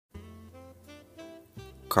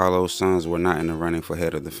Carlo's sons were not in the running for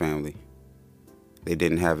head of the family. They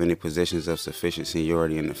didn't have any positions of sufficient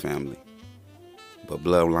seniority in the family. But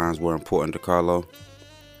bloodlines were important to Carlo,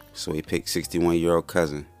 so he picked 61-year-old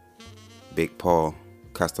cousin, Big Paul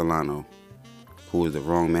Castellano, who was the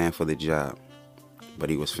wrong man for the job. But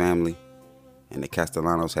he was family, and the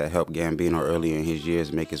Castellanos had helped Gambino earlier in his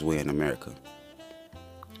years make his way in America.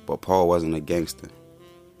 But Paul wasn't a gangster.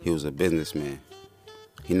 He was a businessman.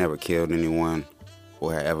 He never killed anyone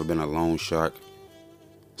or had ever been a loan shark,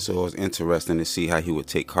 so it was interesting to see how he would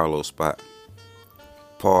take Carlo's spot.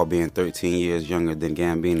 Paul, being 13 years younger than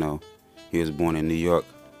Gambino, he was born in New York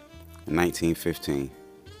in 1915.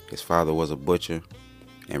 His father was a butcher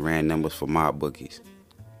and ran numbers for mob bookies.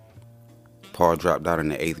 Paul dropped out in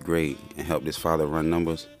the 8th grade and helped his father run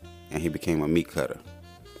numbers, and he became a meat cutter.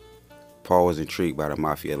 Paul was intrigued by the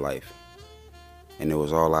mafia life, and it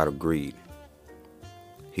was all out of greed.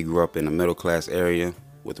 He grew up in a middle-class area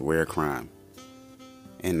with rare crime.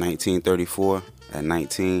 In 1934, at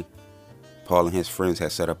 19, Paul and his friends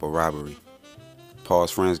had set up a robbery. Paul's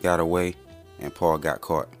friends got away, and Paul got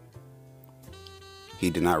caught. He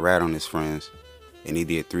did not rat on his friends, and he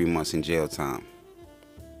did 3 months in jail time.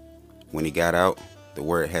 When he got out, the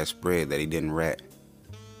word had spread that he didn't rat.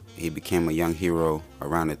 He became a young hero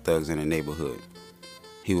around the thugs in the neighborhood.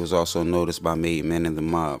 He was also noticed by made men in the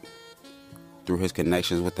mob. Through his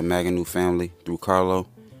connections with the Maganu family, through Carlo,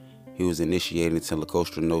 he was initiated into La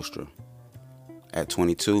Cosa Nostra. At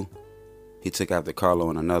 22, he took after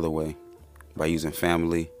Carlo in another way, by using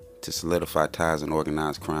family to solidify ties in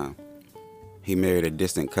organized crime. He married a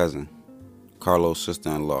distant cousin, Carlo's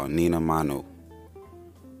sister-in-law, Nina Mano.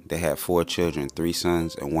 They had 4 children, 3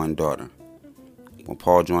 sons and 1 daughter. When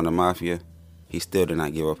Paul joined the mafia, he still did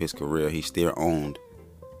not give up his career. He still owned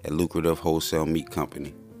a lucrative wholesale meat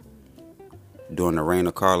company. During the reign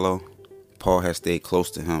of Carlo, Paul had stayed close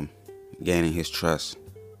to him, gaining his trust,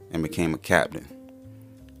 and became a captain.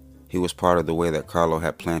 He was part of the way that Carlo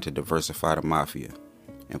had planned to diversify the mafia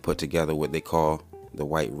and put together what they call the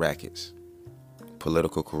white rackets: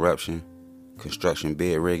 political corruption, construction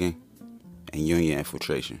bid rigging, and union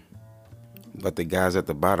infiltration. But the guys at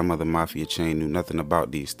the bottom of the mafia chain knew nothing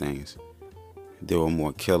about these things. There were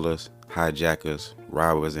more killers, hijackers,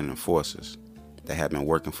 robbers, and enforcers that had been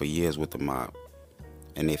working for years with the mob,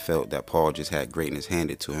 and they felt that Paul just had greatness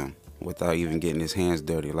handed to him without even getting his hands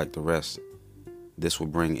dirty like the rest. This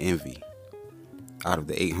would bring envy. Out of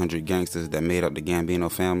the 800 gangsters that made up the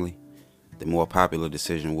Gambino family, the more popular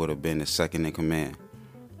decision would have been the second in command,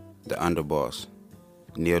 the underboss,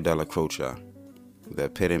 Neil Della Croce, the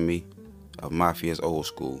epitome of mafia's old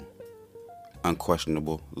school,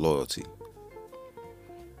 unquestionable loyalty.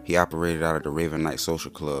 He operated out of the Raven Night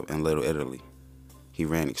Social Club in Little Italy. He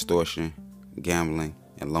ran extortion, gambling,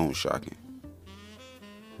 and loan sharking.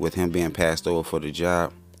 With him being passed over for the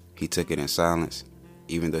job, he took it in silence,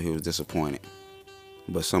 even though he was disappointed.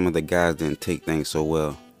 But some of the guys didn't take things so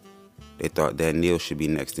well. They thought that Neil should be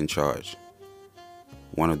next in charge,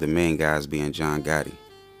 one of the main guys being John Gotti.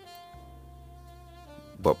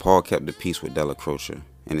 But Paul kept the peace with Della Croce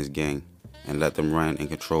and his gang and let them run and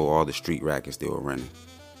control all the street rackets they were running.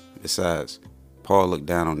 Besides, Paul looked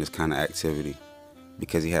down on this kind of activity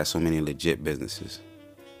because he had so many legit businesses.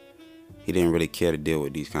 He didn't really care to deal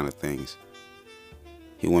with these kind of things.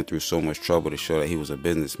 He went through so much trouble to show that he was a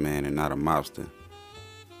businessman and not a mobster.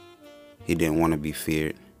 He didn't want to be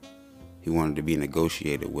feared. He wanted to be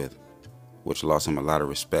negotiated with, which lost him a lot of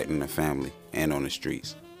respect in the family and on the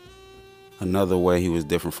streets. Another way he was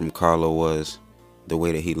different from Carlo was the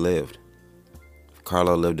way that he lived.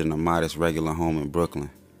 Carlo lived in a modest, regular home in Brooklyn.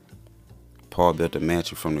 Paul built a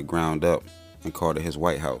mansion from the ground up and called it his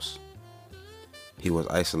White House. He was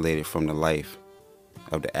isolated from the life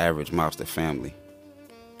of the average mobster family.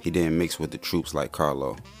 He didn't mix with the troops like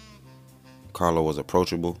Carlo. Carlo was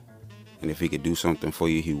approachable, and if he could do something for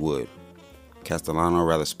you, he would. Castellano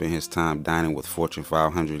rather spent his time dining with Fortune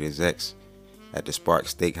 500 execs at the Spark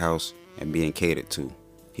Steakhouse and being catered to.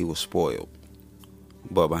 He was spoiled.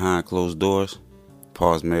 But behind closed doors,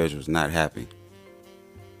 Paul's marriage was not happy.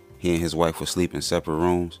 He and his wife would sleep in separate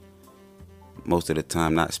rooms, most of the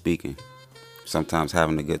time not speaking, sometimes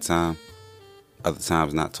having a good time, other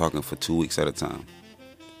times not talking for 2 weeks at a time.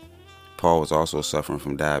 Paul was also suffering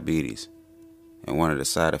from diabetes, and one of the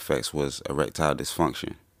side effects was erectile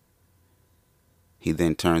dysfunction. He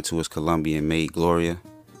then turned to his Colombian maid Gloria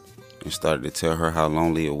and started to tell her how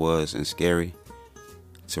lonely it was and scary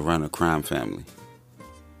to run a crime family.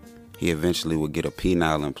 He eventually would get a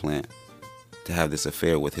penile implant to have this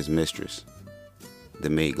affair with his mistress,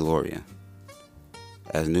 the maid Gloria.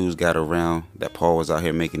 As news got around that Paul was out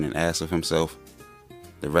here making an ass of himself,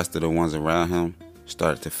 the rest of the ones around him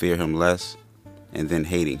started to fear him less and then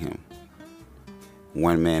hating him.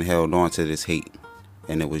 One man held on to this hate,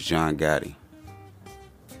 and it was John Gotti.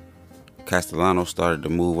 Castellano started to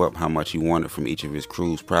move up how much he wanted from each of his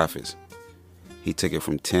crew's profits. He took it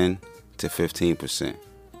from 10 to 15%.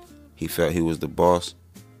 He felt he was the boss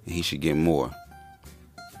and he should get more.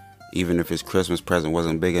 Even if his Christmas present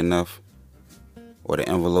wasn't big enough or the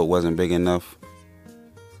envelope wasn't big enough,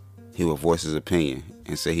 he would voice his opinion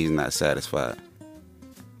and say he's not satisfied.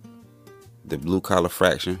 The blue collar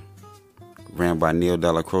fraction, ran by Neil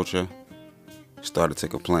Della Croce, started to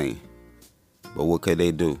complain. But what could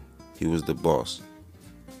they do? He was the boss,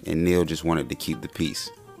 and Neil just wanted to keep the peace.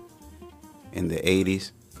 In the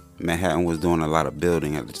 80s, Manhattan was doing a lot of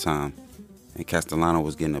building at the time, and Castellano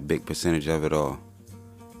was getting a big percentage of it all,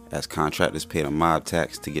 as contractors paid a mob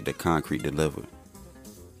tax to get the concrete delivered.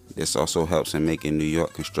 This also helps in making New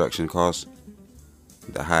York construction costs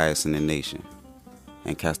the highest in the nation,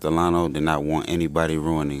 and Castellano did not want anybody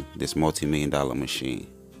ruining this multi-million-dollar machine.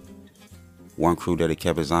 One crew that he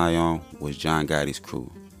kept his eye on was John Gotti's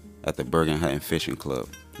crew at the Bergen Hutton Fishing Club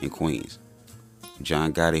in Queens.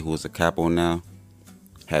 John Gotti, who was a capo now,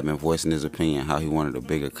 had been voicing his opinion how he wanted a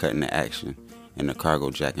bigger cut in the action in the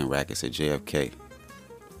cargo jacking rackets at JFK.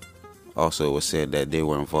 Also, it was said that they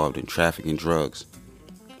were involved in trafficking drugs,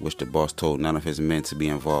 which the boss told none of his men to be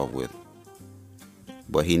involved with.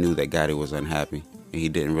 But he knew that Gotti was unhappy, and he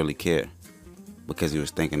didn't really care, because he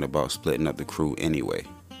was thinking about splitting up the crew anyway.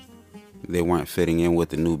 They weren't fitting in with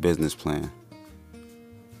the new business plan,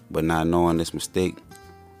 but not knowing this mistake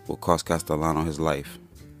would cost Castellano his life.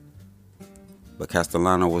 But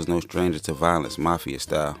Castellano was no stranger to violence, mafia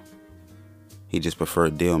style. He just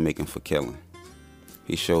preferred deal making for killing.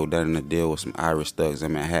 He showed that in a deal with some Irish thugs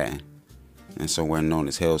in Manhattan, and somewhere known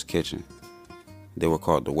as Hell's Kitchen. They were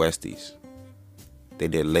called the Westies. They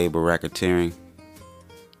did labor racketeering,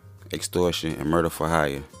 extortion, and murder for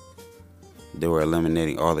hire. They were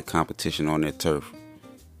eliminating all the competition on their turf,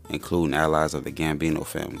 including allies of the Gambino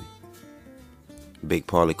family. Big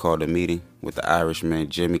Paulie called a meeting with the Irishmen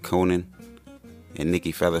Jimmy Coonan and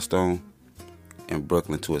Nicky Featherstone in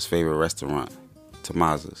Brooklyn to his favorite restaurant,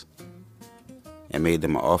 Tommaso's, and made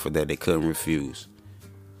them an offer that they couldn't refuse.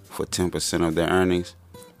 For 10% of their earnings,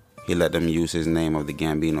 he let them use his name of the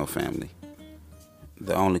Gambino family.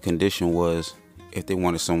 The only condition was, if they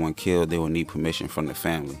wanted someone killed, they would need permission from the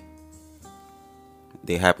family.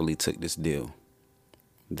 They happily took this deal.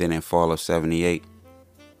 Then in fall of '78,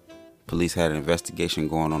 police had an investigation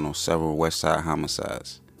going on several West Side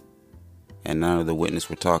homicides, and none of the witnesses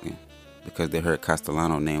were talking because they heard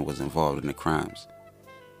Castellano's name was involved in the crimes.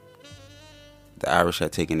 The Irish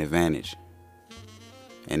had taken advantage,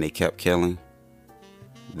 and they kept killing.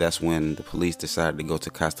 That's when the police decided to go to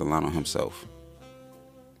Castellano himself.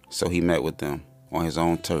 So he met with them on his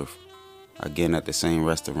own turf, again at the same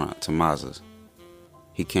restaurant, Tommaso's.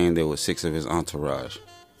 He came there with 6 of his entourage,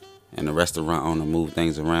 and the restaurant owner moved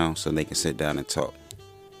things around so they could sit down and talk.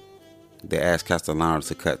 They asked Castellano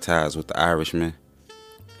to cut ties with the Irishmen.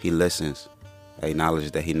 He listens,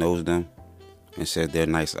 acknowledges that he knows them, and says they're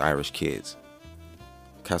nice Irish kids.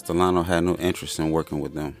 Castellano had no interest in working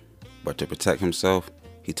with them, but to protect himself,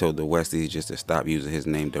 he told the Westies just to stop using his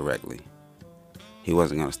name directly. He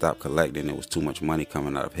wasn't going to stop collecting. There was too much money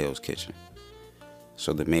coming out of Hell's Kitchen.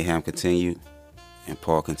 So the mayhem continued, and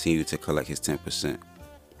Paul continued to collect his 10%.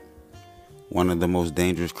 One of the most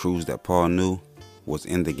dangerous crews that Paul knew was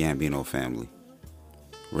in the Gambino family,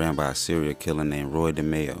 ran by a serial killer named Roy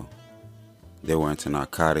DeMeo. They were into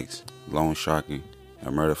narcotics, loan sharking,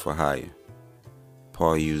 and murder for hire.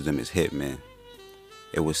 Paul used them as hitmen.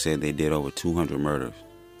 It was said they did over 200 murders.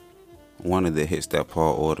 One of the hits that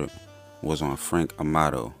Paul ordered was on Frank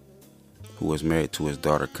Amato, who was married to his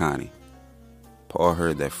daughter Connie. Paul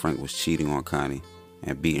heard that Frank was cheating on Connie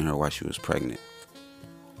and beating her while she was pregnant.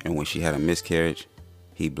 And when she had a miscarriage,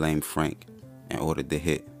 he blamed Frank and ordered the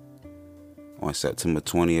hit. On September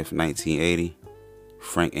 20th, 1980,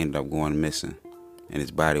 Frank ended up going missing, and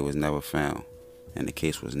his body was never found, and the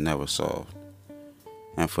case was never solved.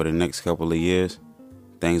 And for the next couple of years,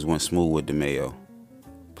 things went smooth with DeMeo.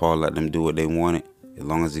 Paul let them do what they wanted as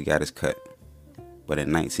long as he got his cut. But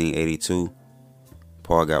in 1982,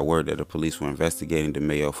 Paul got word that the police were investigating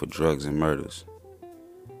DeMeo for drugs and murders,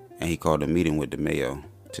 and he called a meeting with DeMeo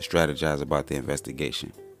to strategize about the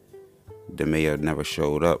investigation. DeMeo never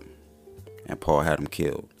showed up, and Paul had him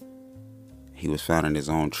killed. He was found in his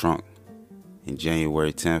own trunk on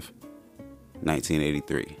January 10th,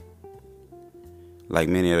 1983. Like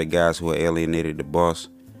many of the guys who had alienated the boss,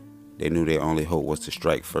 they knew their only hope was to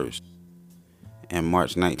strike first. In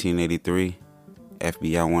March 1983,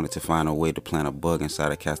 FBI wanted to find a way to plant a bug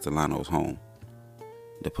inside of Castellano's home.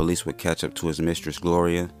 The police would catch up to his mistress,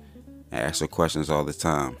 Gloria, and ask her questions all the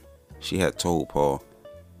time. She had told Paul,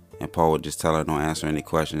 and Paul would just tell her don't answer any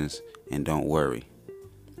questions and don't worry.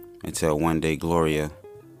 Until one day Gloria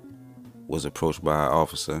was approached by an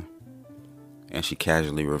officer, and she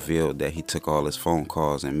casually revealed that he took all his phone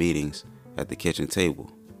calls and meetings at the kitchen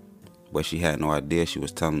table, but she had no idea she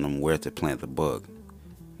was telling him where to plant the bug.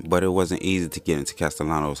 But it wasn't easy to get into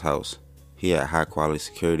Castellano's house. He had high-quality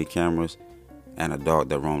security cameras and a dog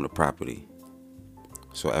that roamed the property.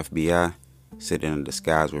 So FBI sent in a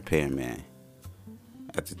disguised repairman.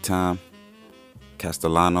 At the time,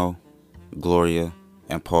 Castellano, Gloria,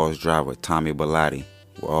 and Paul's driver, Tommy Bilotti,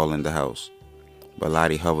 were all in the house.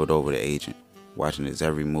 Bilotti hovered over the agent, watching his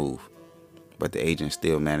every move, but the agent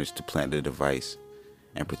still managed to plant the device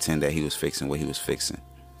and pretend that he was fixing what he was fixing.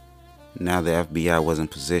 Now the FBI was in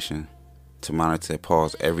position to monitor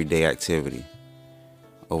Paul's everyday activity.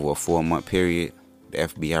 Over a 4-month period, the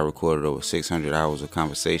FBI recorded over 600 hours of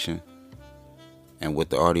conversation, and with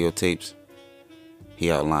the audio tapes,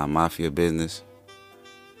 he outlined mafia business,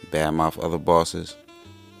 badmouth other bosses,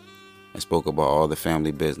 and spoke about all the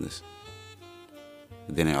family business.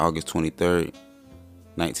 Then on August 23rd,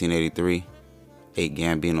 1983, 8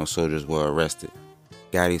 Gambino soldiers were arrested.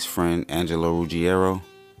 Gotti's friend Angelo Ruggiero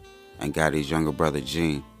and Gotti's younger brother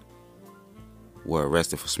Gene were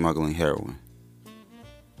arrested for smuggling heroin.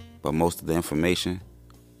 But most of the information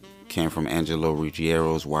came from Angelo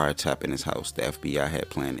Ruggiero's wiretap in his house the FBI had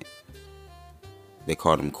planted. They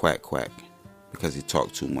called him Quack Quack because he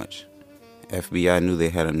talked too much. FBI knew they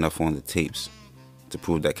had enough on the tapes to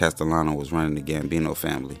prove that Castellano was running the Gambino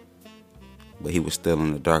family, but he was still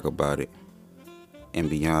in the dark about it and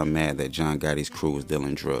beyond mad that John Gotti's crew was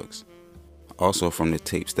dealing drugs. Also from the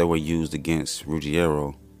tapes that were used against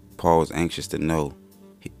Ruggiero, Paul was anxious to know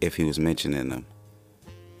if he was mentioning them,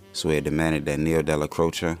 so he had demanded that Neil Della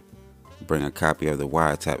Croce bring a copy of the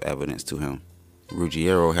wiretap evidence to him.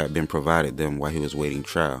 Ruggiero had been provided them while he was waiting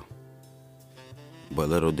trial. But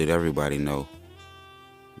little did everybody know,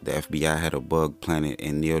 the FBI had a bug planted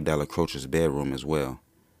in Neil Della Croce's bedroom as well,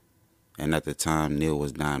 and at the time Neil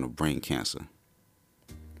was dying of brain cancer.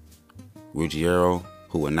 Ruggiero,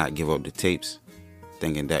 who would not give up the tapes,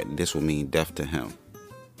 thinking that this would mean death to him.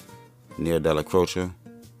 Neil Della Croce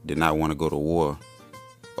did not want to go to war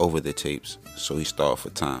over the tapes, so he stalled for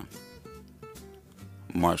time.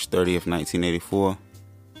 March 30th, 1984,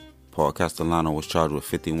 Paul Castellano was charged with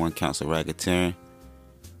 51 counts of racketeering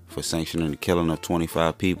for sanctioning the killing of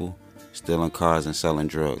 25 people, stealing cars, and selling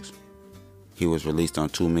drugs. He was released on a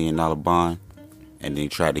 $2 million bond, and then he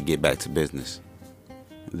tried to get back to business.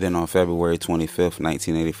 Then on February 25th,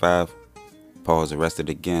 1985, Paul was arrested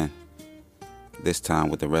again, this time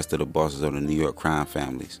with the rest of the bosses of the New York crime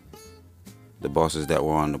families, the bosses that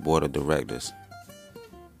were on the board of directors.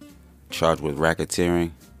 Charged with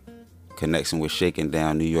racketeering, connection with shaking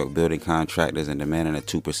down New York building contractors and demanding a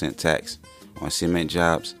 2% tax on cement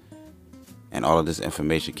jobs, and all of this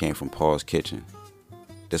information came from Paul's kitchen.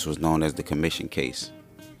 This was known as the commission case.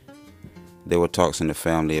 There were talks in the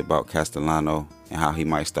family about Castellano and how he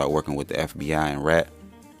might start working with the FBI and RAT.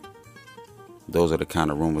 Those are the kind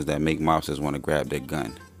of rumors that make mobsters want to grab their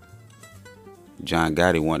gun. John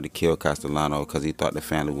Gotti wanted to kill Castellano because he thought the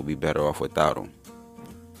family would be better off without him.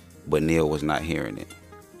 But Neil was not hearing it.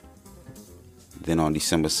 Then on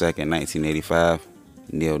December 2nd, 1985,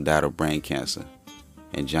 Neil died of brain cancer,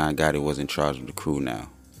 and John Gotti was in charge of the crew now.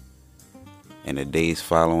 In the days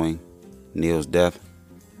following Neil's death,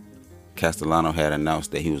 Castellano had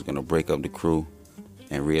announced that he was going to break up the crew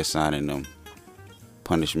and reassigning them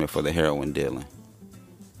punishment for the heroin dealing.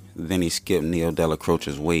 Then he skipped Neil Della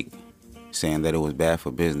Croce's wake, saying that it was bad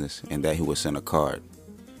for business and that he would send a card.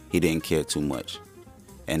 He didn't care too much,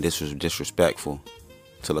 and this was disrespectful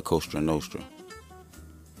to La Cosa Nostra.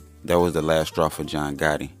 That was the last straw for John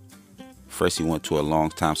Gotti. First he went to a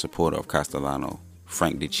longtime supporter of Castellano,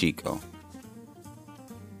 Frank DeCicco.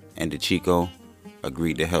 And DeCicco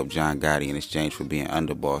agreed to help John Gotti in exchange for being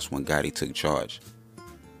underboss when Gotti took charge.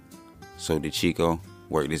 So DeCicco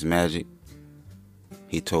worked his magic.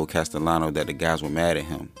 He told Castellano that the guys were mad at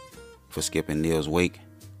him for skipping Neil's wake,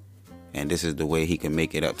 and this is the way he could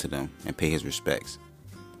make it up to them and pay his respects.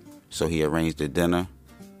 So he arranged a dinner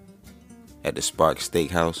at the Spark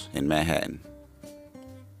Steakhouse in Manhattan.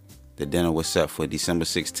 The dinner was set for December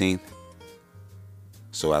 16th,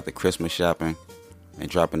 so after Christmas shopping and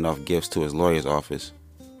dropping off gifts to his lawyer's office,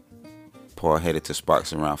 Paul headed to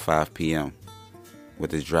Sparks around 5 p.m.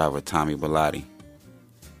 with his driver Tommy Bilotti.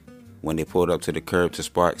 When they pulled up to the curb to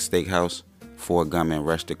Sparks Steakhouse, 4 gunmen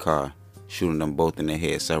rushed the car, shooting them both in the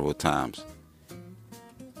head several times.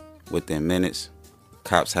 Within minutes,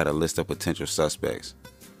 cops had a list of potential suspects,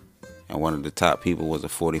 and one of the top people was a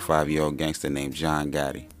 45-year-old gangster named John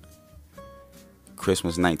Gotti.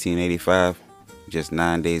 Christmas 1985, just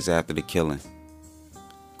 9 days after the killing,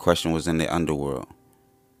 question was in the underworld: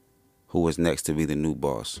 who was next to be the new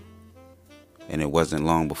boss? And it wasn't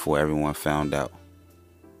long before everyone found out,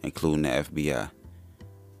 including the FBI.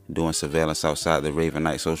 Doing surveillance outside the Raven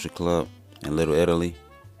Night Social Club in Little Italy,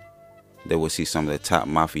 they would see some of the top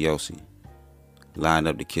mafiosi lined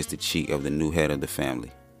up to kiss the cheek of the new head of the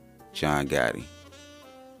family, John Gotti.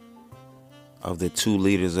 Of the two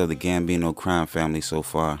leaders of the Gambino crime family so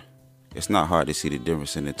far, it's not hard to see the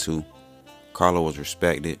difference in the two. Carlo was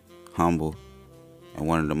respected, humble, and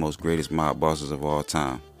one of the most greatest mob bosses of all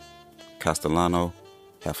time. Castellano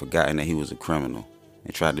had forgotten that he was a criminal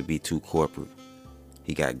and tried to be too corporate.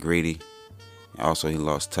 He got greedy, and also he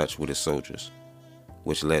lost touch with his soldiers,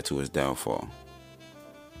 which led to his downfall.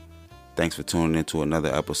 Thanks for tuning in to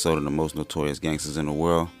another episode of the Most Notorious Gangsters in the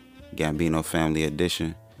World, Gambino Family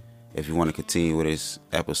Edition. If you want to continue with this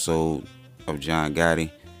episode of John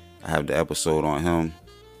Gotti, I have the episode on him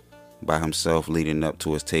by himself leading up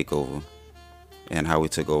to his takeover and how he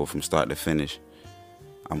took over from start to finish.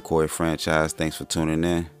 I'm Corey Franchise. Thanks for tuning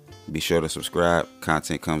in. Be sure to subscribe.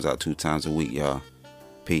 Content comes out 2 times a week, y'all.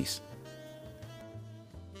 Peace.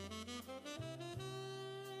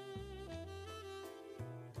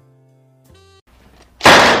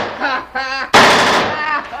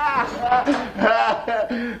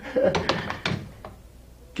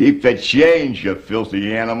 Keep the change, you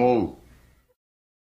filthy animal.